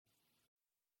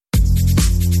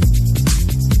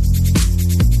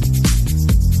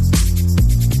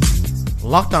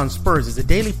Locked On Spurs is a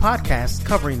daily podcast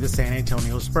covering the San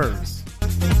Antonio Spurs.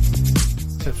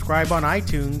 Subscribe on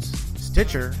iTunes,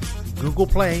 Stitcher, Google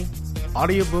Play,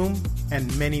 Audio Boom,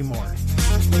 and many more.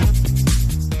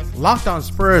 Locked On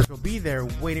Spurs will be there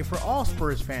waiting for all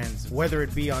Spurs fans, whether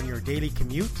it be on your daily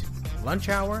commute, lunch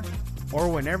hour, or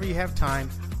whenever you have time.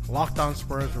 Locked On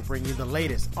Spurs will bring you the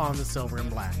latest on the silver and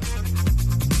black.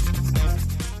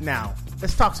 Now,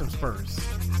 let's talk some Spurs.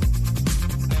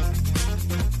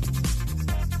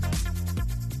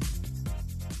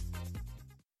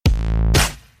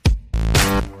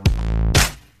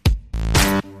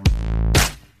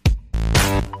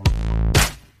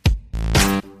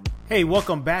 Hey,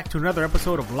 welcome back to another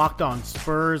episode of Locked On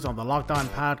Spurs on the Locked On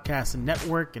Podcast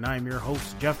Network, and I'm your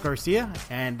host, Jeff Garcia.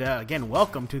 And again,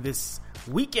 welcome to this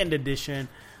weekend edition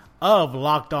of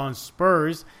Locked On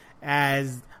Spurs,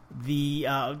 as the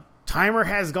timer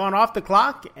has gone off the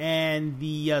clock, and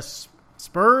the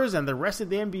Spurs and the rest of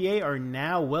the NBA are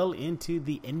now well into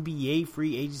the NBA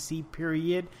free agency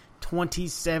period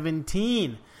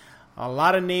 2017. A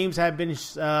lot of names have been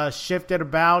shifted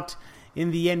about in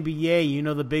the NBA. You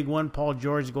know, the big one, Paul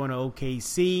George going to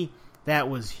OKC. That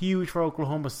was huge for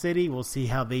Oklahoma City. We'll see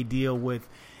how they deal with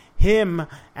him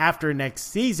after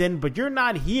next season. But you're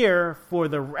not here for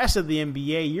the rest of the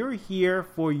NBA. You're here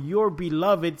for your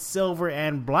beloved silver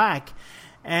and black.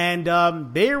 And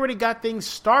they already got things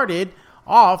started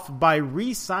off by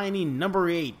re-signing number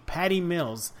 8, Patty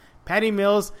Mills. Patty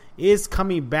Mills is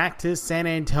coming back to San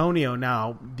Antonio.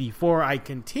 Now, before I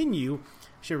continue,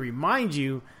 I should remind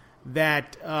you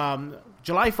that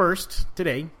July 1st,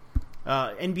 today,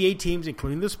 NBA teams,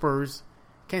 including the Spurs,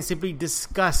 can simply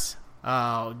discuss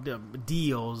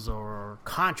deals or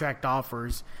contract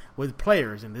offers with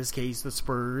players. In this case, the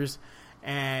Spurs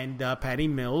and Patty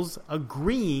Mills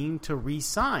agreeing to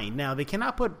re-sign. Now, they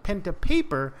cannot put pen to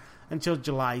paper until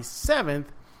July 7th,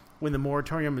 when the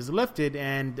moratorium is lifted.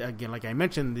 And again, like I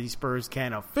mentioned, the Spurs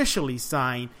can officially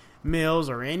sign Mills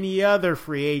or any other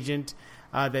free agent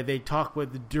that they talk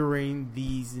with during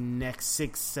these next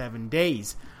 6-7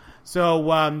 days.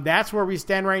 So that's where we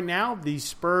stand right now. The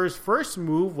Spurs' first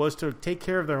move was to take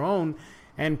care of their own,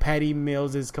 and Patty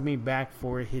Mills is coming back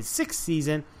for his 6th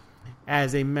season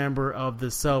as a member of the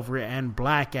Silver and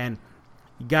Black. And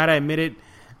you gotta admit it,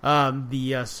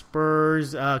 the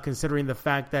Spurs, considering the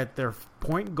fact that their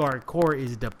point guard core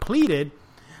is depleted,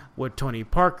 with Tony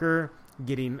Parker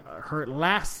getting hurt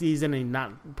last season and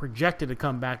not projected to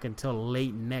come back until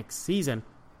late next season.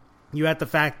 You have the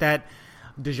fact that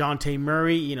DeJounte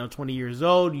Murray, 20 years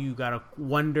old, you got to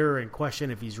wonder and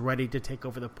question if he's ready to take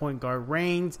over the point guard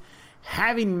reins.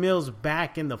 Having Mills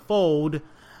back in the fold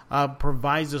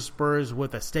provides the Spurs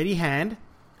with a steady hand,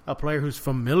 a player who's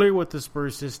familiar with the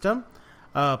Spurs system,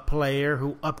 a player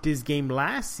who upped his game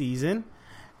last season,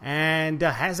 and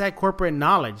has that corporate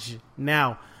knowledge.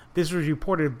 Now, this was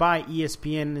reported by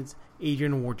ESPN's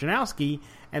Adrian Wojnarowski,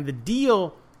 and the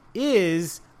deal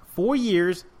is 4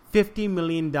 years, $50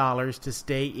 million to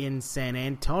stay in San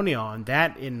Antonio. And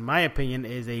that, in my opinion,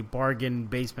 is a bargain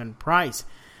basement price.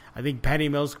 I think Patty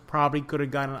Mills probably could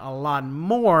have gotten a lot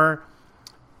more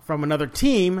from another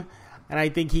team, and I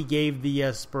think he gave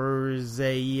the Spurs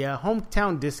a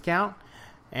hometown discount.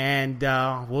 And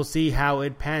we'll see how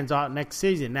it pans out next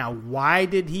season. Now, why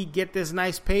did he get this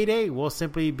nice payday? Well,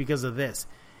 simply because of this.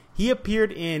 He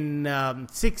appeared in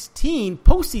 16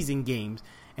 postseason games,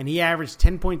 and he averaged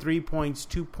 10.3 points,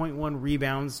 2.1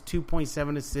 rebounds,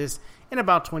 2.7 assists in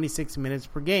about 26 minutes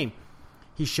per game.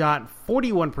 He shot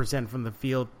 41% from the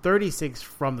field, 36%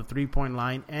 from the three-point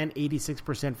line, and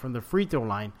 86% from the free throw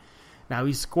line. Now,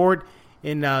 he scored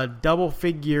in double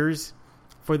figures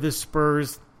for the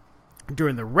Spurs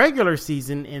during the regular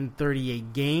season in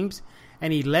 38 games,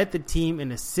 and he led the team in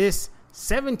assists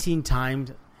 17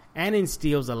 times and in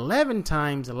steals 11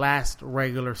 times last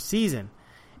regular season.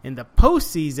 In the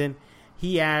postseason,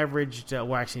 he averaged,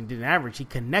 he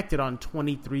connected on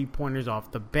 23 pointers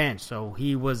off the bench, so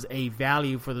he was a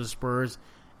value for the Spurs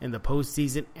in the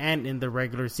postseason and in the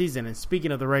regular season. And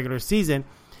speaking of the regular season,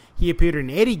 he appeared in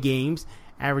 80 games,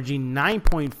 averaging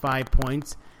 9.5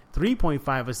 points,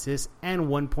 3.5 assists, and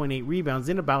 1.8 rebounds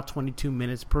in about 22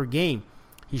 minutes per game.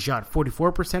 He shot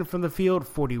 44% from the field,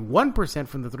 41%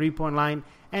 from the three-point line,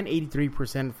 and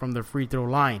 83% from the free throw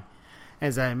line.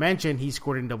 As I mentioned, he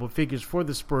scored in double figures for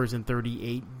the Spurs in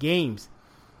 38 games.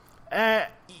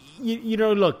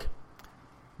 Look,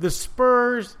 the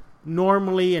Spurs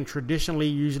normally and traditionally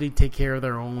usually take care of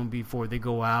their own before they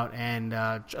go out and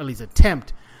at least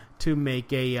attempt to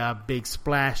make a big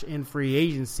splash in free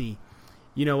agency.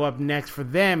 up next for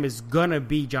them is going to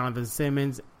be Jonathan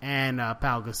Simmons and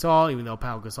Pau Gasol, even though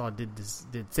Pau Gasol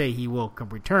did say he will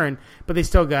return. But they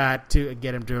still got to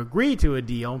get him to agree to a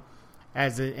deal,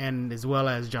 as well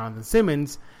as Jonathan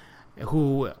Simmons,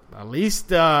 who, at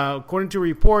least according to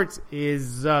reports,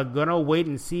 is going to wait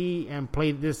and see and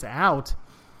play this out.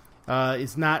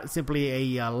 It's not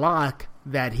simply a lock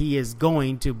that he is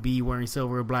going to be wearing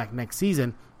silver or black next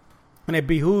season. And it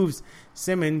behooves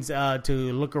Simmons to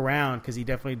look around, because he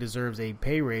definitely deserves a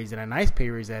pay raise, and a nice pay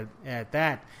raise at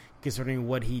that, considering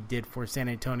what he did for San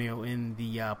Antonio in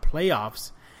the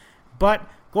playoffs. But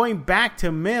going back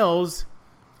to Mills,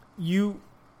 you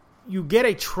get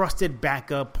a trusted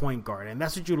backup point guard, and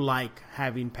that's what you like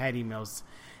having Patty Mills.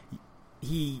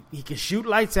 He can shoot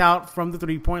lights out from the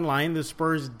three-point line. The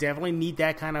Spurs definitely need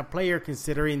that kind of player,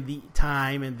 considering the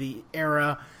time and the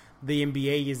era the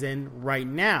NBA is in right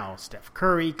now. Steph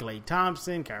Curry, Klay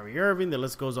Thompson, Kyrie Irving, the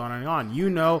list goes on and on.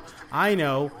 I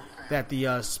know that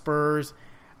the Spurs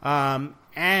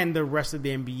and the rest of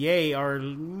the NBA are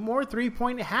more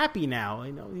three-point happy now.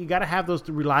 You got to have those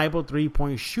reliable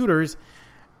three-point shooters,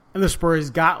 and the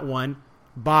Spurs got one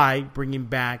by bringing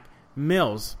back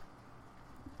Mills.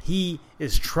 He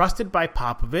is trusted by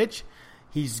Popovich.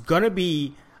 He's going to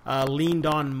be leaned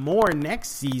on more next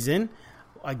season,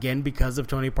 again, because of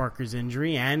Tony Parker's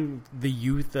injury and the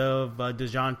youth of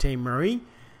DeJounte Murray.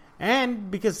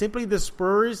 And because simply the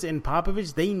Spurs and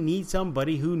Popovich, they need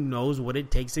somebody who knows what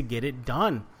it takes to get it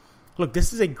done. Look,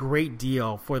 this is a great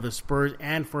deal for the Spurs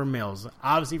and for Mills.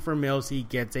 Obviously for Mills, he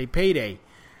gets a payday.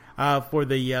 For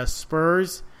the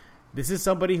Spurs, this is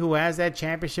somebody who has that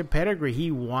championship pedigree.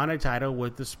 He won a title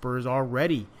with the Spurs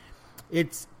already.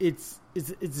 It's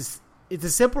as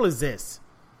simple as this.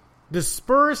 The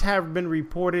Spurs have been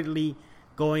reportedly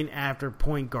going after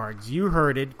point guards. You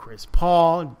heard it. Chris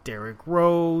Paul, Derrick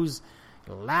Rose,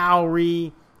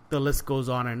 Lowry. The list goes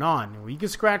on and on. You can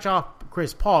scratch off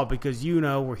Chris Paul because you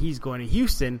know where he's going to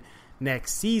Houston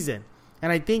next season.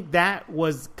 And I think that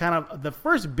was kind of the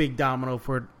first big domino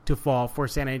to fall for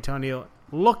San Antonio,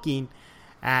 looking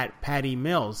at Patty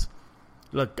Mills.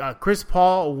 Look, Chris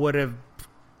Paul would have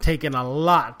taken a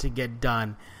lot to get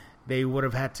done. They would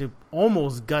have had to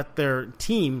almost gut their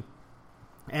team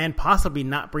and possibly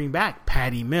not bring back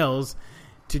Patty Mills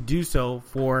to do so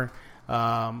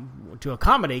to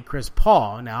accommodate Chris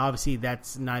Paul. Now, obviously,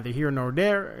 that's neither here nor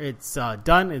there. It's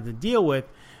done and to deal with.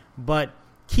 But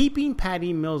keeping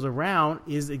Patty Mills around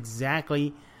is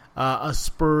exactly a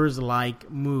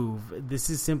Spurs-like move. This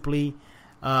is simply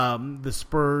the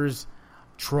Spurs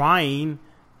trying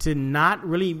to not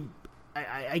really,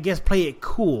 I guess, play it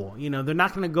cool. They're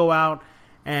not going to go out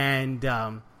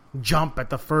and jump at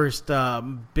the first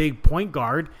big point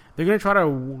guard. They're going to try to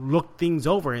look things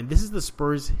over, and this is the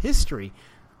Spurs' history.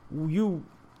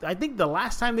 I think the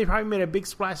last time they probably made a big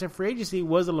splash in free agency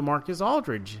was a LaMarcus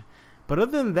Aldridge. But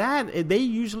other than that, they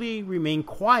usually remain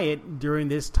quiet during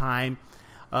this time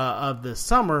of the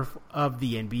summer of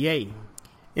the NBA.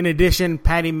 In addition,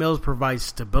 Patty Mills provides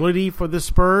stability for the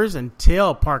Spurs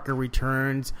until Parker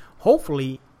returns,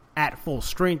 hopefully at full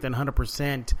strength and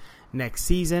 100% next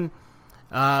season.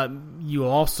 You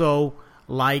also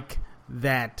like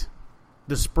that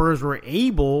the Spurs were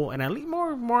able, and at least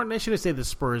more, I should say the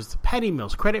Spurs, Patty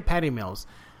Mills, credit Patty Mills.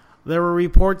 There were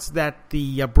reports that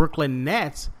the Brooklyn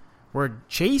Nets were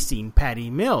chasing Patty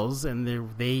Mills, and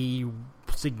they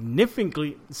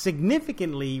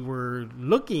significantly were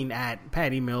looking at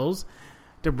Patty Mills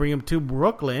to bring him to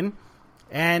Brooklyn.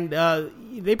 And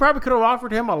they probably could have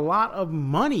offered him a lot of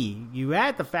money. You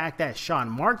add the fact that Sean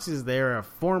Marks is there, a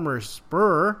former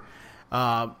Spur,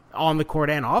 on the court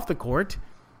and off the court.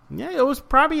 Yeah, it was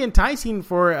probably enticing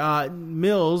for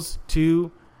Mills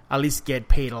to at least get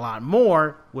paid a lot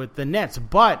more with the Nets.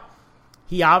 But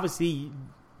he obviously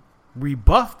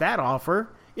rebuffed that offer,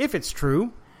 if it's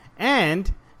true,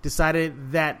 and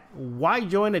decided that why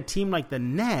join a team like the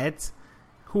Nets,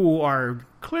 who are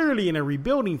clearly in a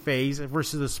rebuilding phase,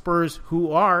 versus the Spurs,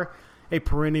 who are a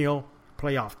perennial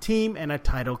playoff team and a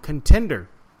title contender.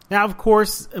 Now, of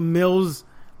course, Mills,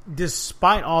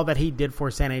 despite all that he did for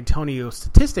San Antonio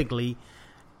statistically,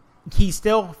 he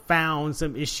still found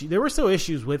some issues. There were still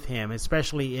issues with him,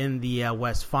 especially in the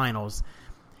West Finals.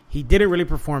 He didn't really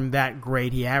perform that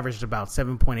great. He averaged about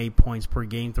 7.8 points per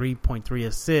game, 3.3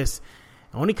 assists,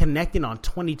 only connecting on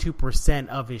 22%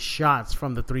 of his shots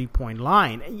from the three-point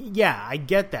line. Yeah, I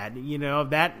get that.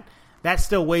 That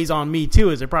still weighs on me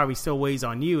too, as it probably still weighs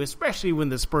on you, especially when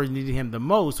the Spurs needed him the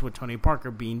most, with Tony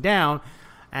Parker being down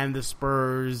and the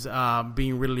Spurs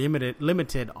being really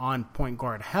limited on point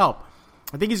guard help.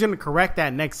 I think he's going to correct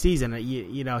that next season.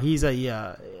 He's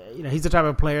the type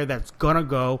of player that's going to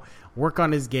go work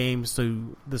on his game so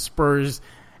the Spurs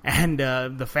and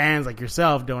the fans like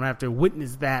yourself don't have to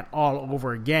witness that all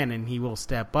over again, and he will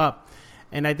step up.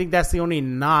 And I think that's the only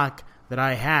knock that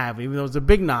I have, even though it's a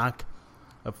big knock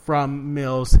from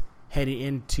Mills heading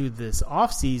into this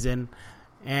offseason.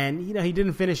 And, he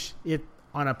didn't finish it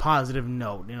on a positive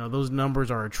note. Those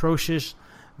numbers are atrocious.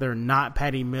 They're not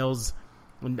Patty Mills'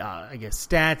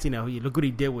 stats. You look what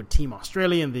he did with Team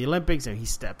Australia in the Olympics, and he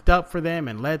stepped up for them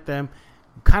and led them.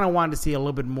 Kind of wanted to see a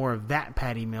little bit more of that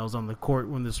Patty Mills on the court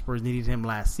when the Spurs needed him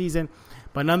last season.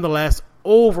 But nonetheless,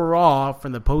 overall,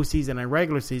 from the postseason and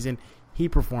regular season, he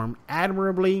performed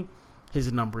admirably.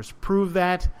 His numbers prove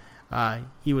that.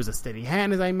 He was a steady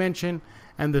hand, as I mentioned,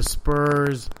 and the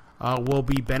Spurs will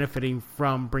be benefiting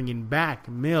from bringing back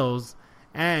Mills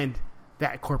and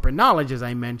that corporate knowledge, as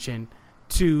I mentioned,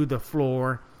 to the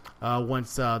floor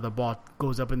once the ball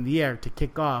goes up in the air to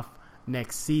kick off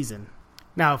next season.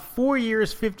 Now, 4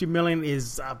 years, $50 million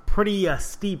is a pretty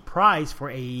steep price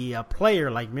for a player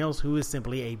like Mills, who is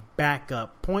simply a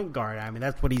backup point guard. I mean,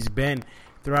 that's what he's been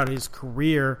throughout his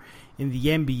career in the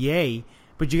NBA.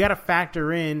 But you got to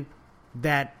factor in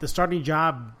that the starting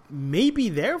job may be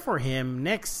there for him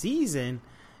next season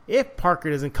if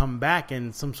Parker doesn't come back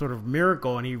in some sort of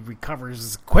miracle and he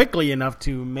recovers quickly enough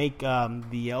to make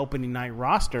the opening night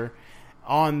roster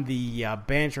on the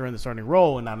bench or in the starting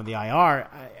role and not on the IR.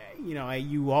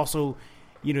 You also,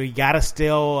 you got to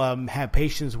still have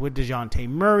patience with DeJounte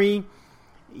Murray.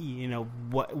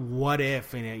 What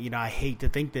if, and I hate to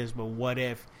think this, but what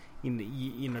if,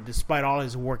 despite all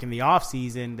his work in the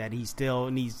offseason, that he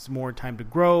still needs more time to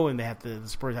grow, and the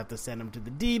Spurs have to send him to the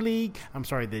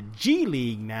the G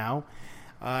League now.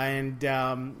 I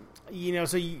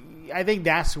think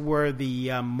that's where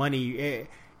the money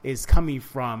is coming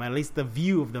from, at least the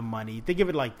view of the money. Think of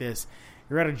it like this.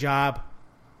 You're at a job.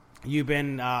 You've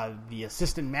been the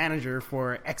assistant manager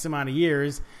for X amount of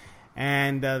years,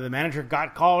 and the manager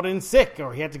got called in sick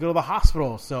or he had to go to the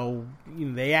hospital. So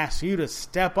they asked you to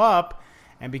step up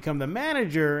and become the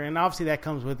manager, and obviously that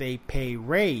comes with a pay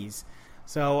raise.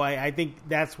 So I think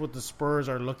that's what the Spurs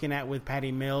are looking at with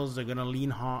Patty Mills. They're going to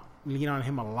lean on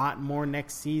him a lot more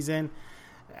next season.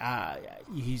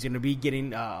 He's going to be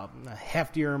getting a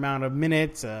heftier amount of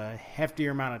minutes, a heftier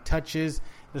amount of touches.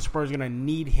 The Spurs are going to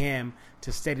need him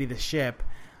to steady the ship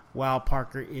while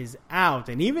Parker is out.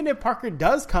 And even if Parker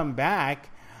does come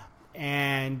back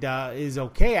and is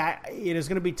okay, it is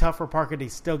going to be tough for Parker to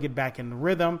still get back in the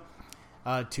rhythm,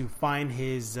 to find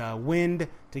his wind,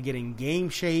 to get in game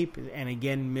shape. And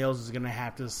again, Mills is going to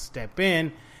have to step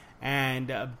in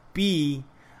and be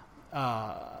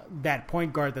that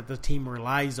point guard that the team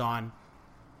relies on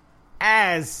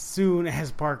as soon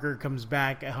as Parker comes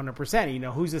back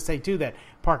 100%. Who's to say, too, that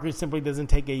Parker simply doesn't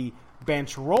take a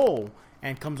bench role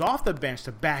and comes off the bench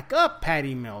to back up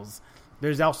Patty Mills.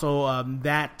 There's also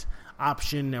that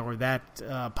option or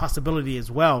that possibility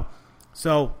as well.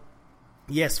 So,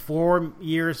 yes, 4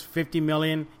 years, $50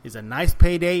 million is a nice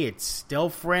payday. It's still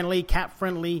friendly, cap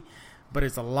friendly, but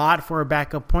it's a lot for a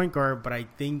backup point guard. But I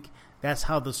think that's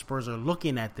how the Spurs are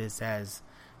looking at this as,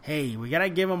 hey, we got to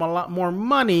give him a lot more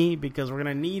money because we're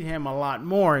going to need him a lot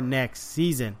more next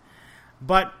season.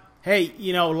 But, hey,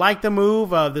 like the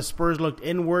move, the Spurs looked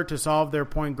inward to solve their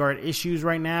point guard issues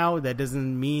right now. That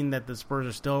doesn't mean that the Spurs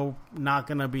are still not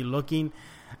going to be looking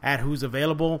at who's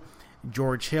available.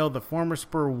 George Hill, the former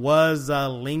Spur, was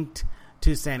linked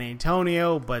to San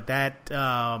Antonio, but that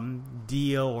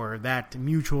deal or that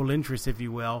mutual interest, if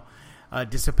you will,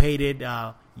 dissipated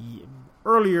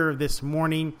earlier this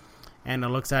morning. And it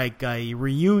looks like a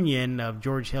reunion of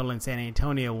George Hill and San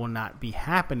Antonio will not be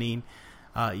happening.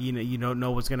 You don't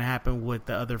know what's going to happen with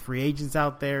the other free agents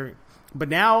out there. But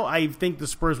now I think the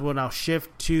Spurs will now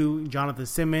shift to Jonathan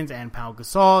Simmons and Pau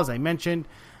Gasol. As I mentioned,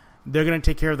 they're going to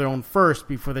take care of their own first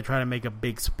before they try to make a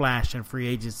big splash in free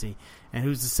agency. And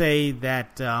who's to say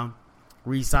that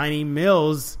re-signing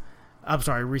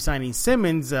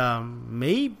Simmons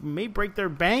may break their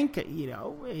bank.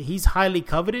 He's highly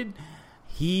coveted.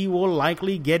 He will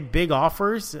likely get big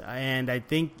offers, and I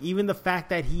think even the fact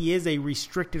that he is a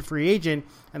restricted free agent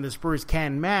and the Spurs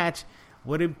can match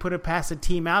wouldn't put it past a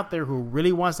team out there who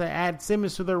really wants to add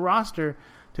Simmons to their roster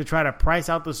to try to price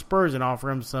out the Spurs and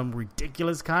offer him some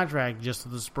ridiculous contract just so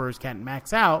the Spurs can't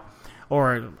max out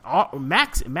or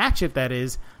match it, that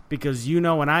is, because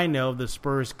and I know the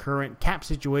Spurs' current cap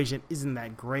situation isn't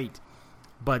that great.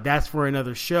 But that's for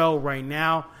another show. Right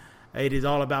now, it is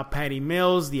all about Patty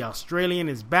Mills. The Australian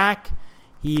is back.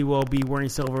 He will be wearing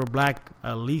silver and black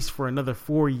at least for another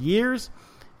 4 years.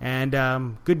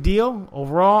 And good deal.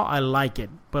 Overall, I like it.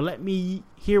 But let me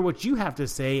hear what you have to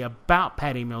say about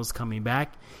Patty Mills coming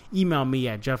back. Email me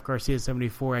at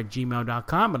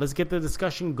jeffgarcia74@gmail.com. But let's get the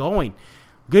discussion going.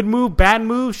 Good move, bad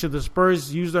move? Should the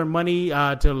Spurs use their money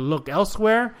to look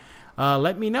elsewhere?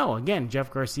 Let me know. Again,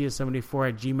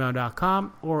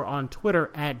 jeffgarcia74@gmail.com or on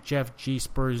Twitter at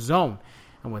JeffGSpursZone.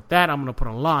 And with that, I'm going to put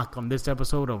a lock on this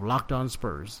episode of Locked On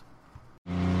Spurs.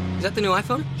 Is that the new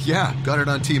iPhone? Yeah, got it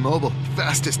on T-Mobile.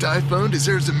 Fastest iPhone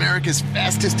deserves America's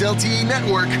fastest LTE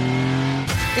network.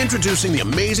 Introducing the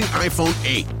amazing iPhone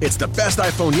 8. It's the best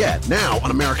iPhone yet, now on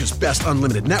America's best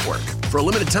unlimited network. For a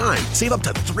limited time, save up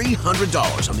to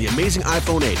 $300 on the amazing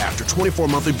iPhone 8 after 24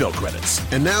 monthly bill credits.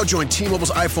 And now join T-Mobile's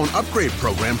iPhone upgrade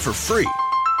program for free.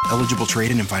 Eligible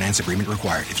trade-in and finance agreement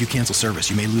required. If you cancel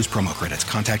service, you may lose promo credits.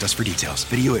 Contact us for details.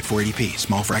 Video at 480p.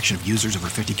 Small fraction of users over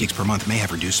 50 gigs per month may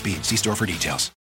have reduced speed. See store for details.